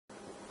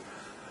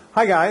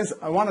Hi guys,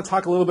 I want to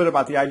talk a little bit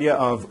about the idea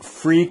of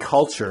free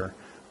culture,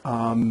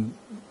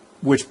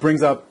 which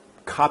brings up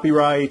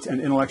copyright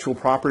and intellectual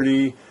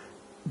property.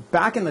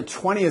 Back in the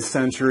 20th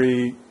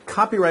century,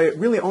 copyright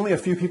really only a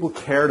few people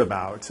cared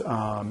about.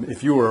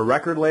 If you were a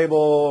record label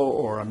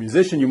or a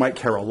musician, you might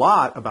care a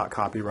lot about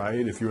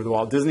copyright. If you were the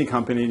Walt Disney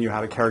Company and you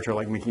had a character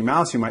like Mickey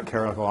Mouse, you might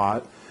care a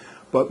lot.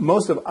 But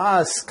most of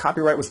us,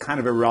 copyright was kind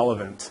of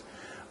irrelevant.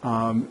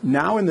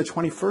 Now in the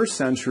 21st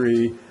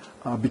century,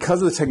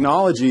 because of the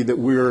technology that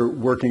we're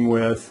working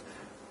with,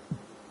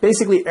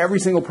 basically every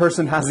single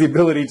person has the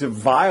ability to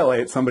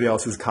violate somebody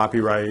else's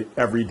copyright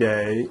every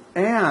day,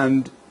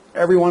 and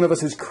every one of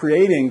us is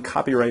creating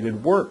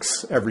copyrighted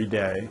works every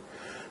day.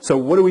 So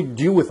what do we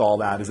do with all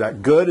that? Is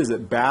that good? Is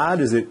it bad?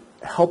 Is it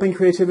helping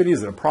creativity?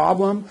 Is it a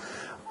problem?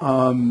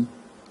 A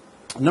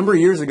number of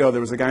years ago,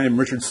 there was a guy named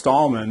Richard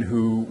Stallman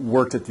who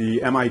worked at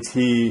the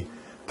MIT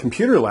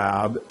computer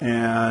lab,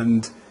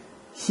 and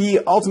he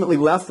ultimately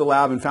left the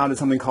lab and founded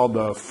something called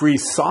the free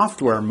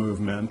software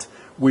movement,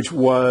 which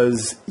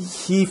was,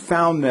 he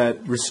found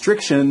that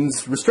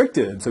restrictions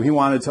restricted. So he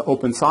wanted to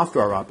open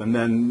software up. And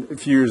then a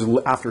few years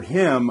after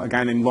him, a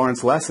guy named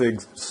Lawrence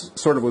Lessig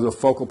sort of was a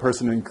focal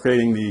person in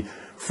creating the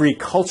free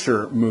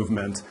culture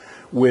movement,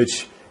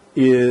 which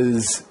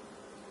is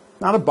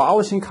not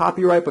abolishing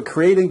copyright, but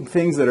creating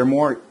things that are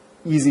more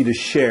easy to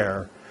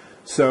share.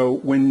 So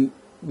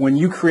when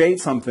you create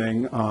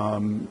something,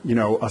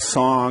 a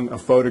song, a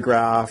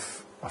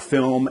photograph, a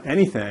film,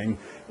 anything,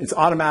 it's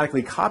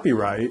automatically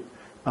copyright,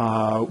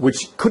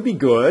 which could be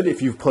good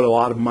if you've put a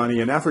lot of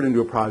money and effort into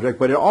a project,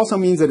 but it also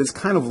means that it's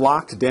kind of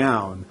locked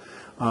down.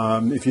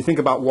 If you think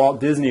about Walt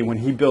Disney, when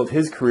he built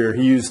his career,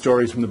 he used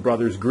stories from the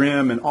Brothers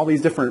Grimm and all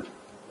these different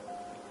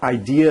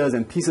ideas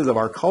and pieces of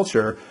our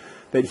culture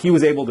that he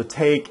was able to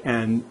take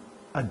and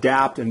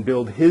adapt and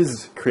build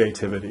his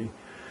creativity.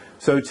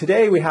 So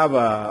today we have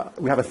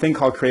a thing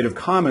called Creative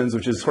Commons,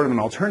 which is sort of an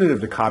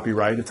alternative to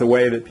copyright. It's a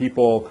way that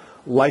people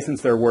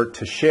license their work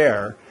to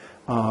share.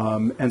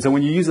 And so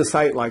when you use a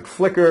site like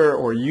Flickr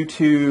or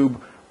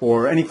YouTube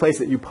or any place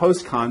that you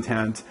post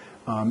content,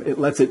 it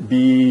lets it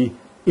be,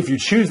 if you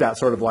choose that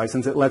sort of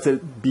license, it lets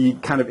it be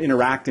kind of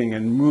interacting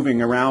and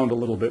moving around a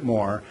little bit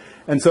more.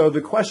 And so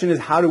the question is,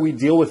 how do we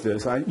deal with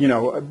this?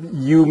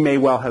 You may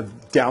well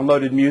have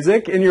downloaded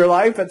music in your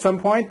life at some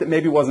point that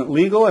maybe wasn't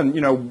legal,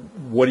 and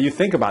what do you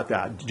think about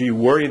that? Do you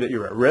worry that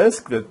you're at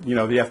risk, that the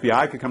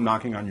FBI could come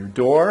knocking on your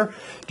door?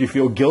 Do you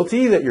feel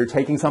guilty that you're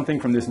taking something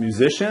from this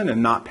musician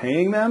and not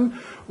paying them?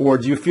 Or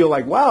do you feel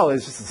like, well,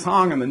 it's just a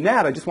song on the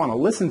net, I just want to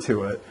listen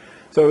to it?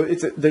 So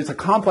there's a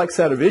complex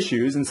set of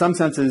issues. In some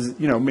senses,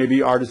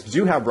 maybe artists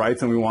do have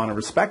rights and we want to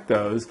respect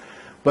those.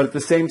 But at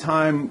the same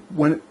time,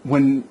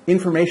 when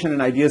information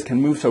and ideas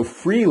can move so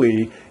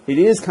freely, it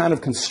is kind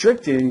of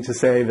constricting to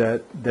say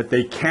that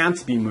they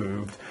can't be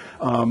moved,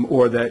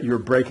 or that you're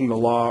breaking the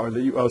law, or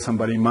that you owe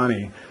somebody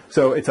money.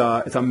 So it's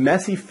a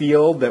messy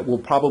field that will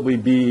probably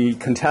be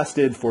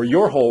contested for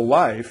your whole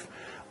life.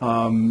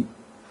 And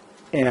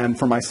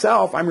for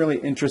myself, I'm really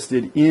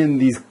interested in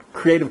these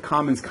Creative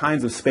Commons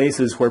kinds of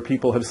spaces where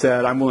people have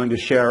said, I'm willing to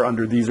share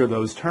under these or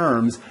those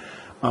terms,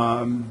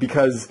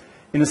 because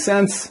in a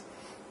sense,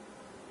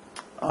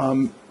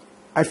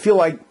 I feel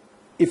like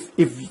if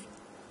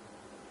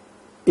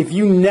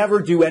you never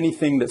do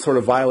anything that sort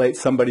of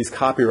violates somebody's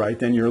copyright,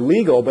 then you're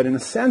legal. But in a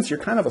sense, you're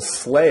kind of a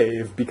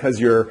slave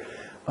because you're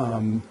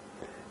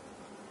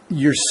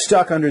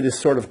stuck under this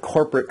sort of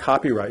corporate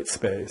copyright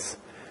space.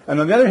 And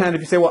on the other hand,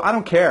 if you say, well, I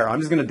don't care, I'm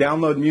just going to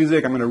download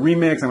music, I'm going to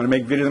remix, I'm going to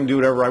make videos, I'm going to do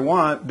whatever I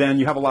want, then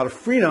you have a lot of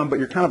freedom, but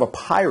you're kind of a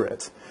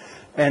pirate.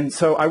 And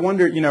so I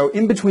wonder,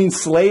 in between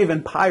slave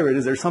and pirate,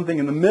 is there something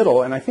in the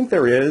middle? And I think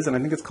there is, and I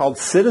think it's called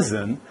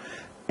citizen.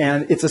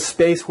 And it's a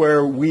space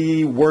where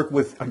we work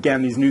with,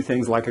 again, these new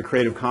things like a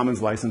Creative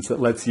Commons license that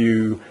lets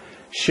you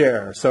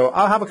share. So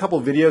I'll have a couple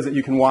of videos that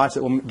you can watch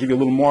that will give you a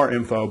little more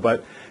info,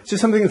 but it's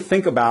just something to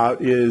think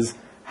about, is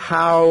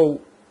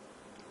how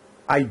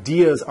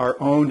ideas are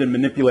owned and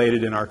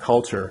manipulated in our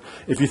culture.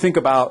 If you think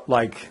about,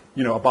 like,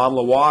 a bottle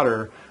of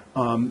water,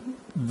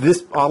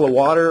 this bottle of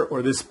water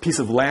or this piece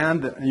of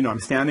land that I'm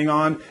standing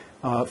on,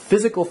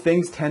 physical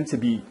things tend to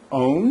be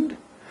owned.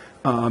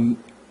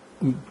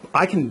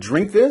 I can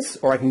drink this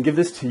or I can give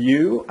this to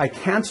you. I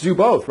can't do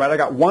both, right? I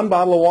got one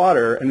bottle of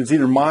water and it's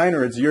either mine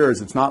or it's yours.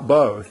 It's not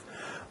both.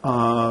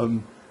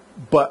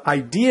 But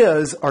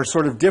ideas are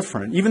sort of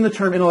different. Even the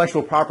term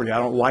intellectual property, I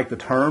don't like the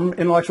term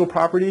intellectual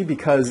property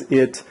because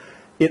it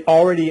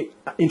already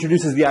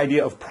introduces the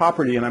idea of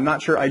property, and I'm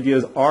not sure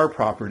ideas are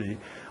property.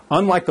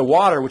 Unlike the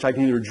water, which I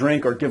can either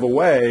drink or give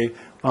away,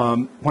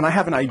 when I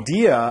have an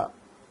idea,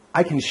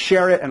 I can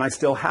share it and I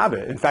still have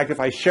it. In fact, if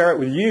I share it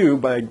with you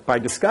by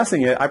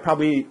discussing it, I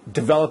probably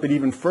develop it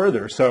even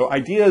further. So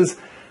ideas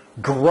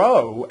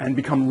grow and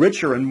become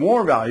richer and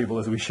more valuable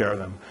as we share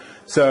them.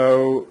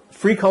 So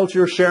free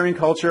culture, sharing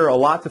culture, a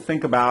lot to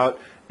think about,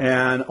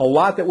 and a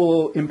lot that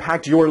will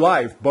impact your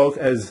life, both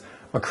as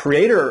a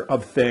creator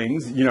of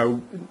things.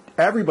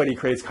 Everybody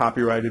creates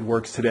copyrighted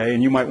works today,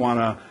 and you might want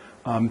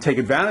to take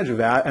advantage of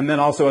that. And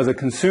then also as a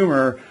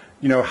consumer,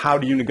 how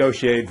do you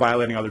negotiate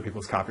violating other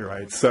people's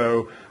copyright?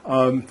 So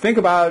think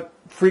about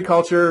free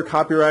culture,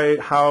 copyright,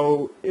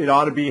 how it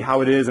ought to be,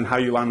 how it is, and how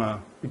you want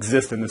to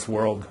exist in this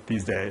world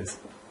these days.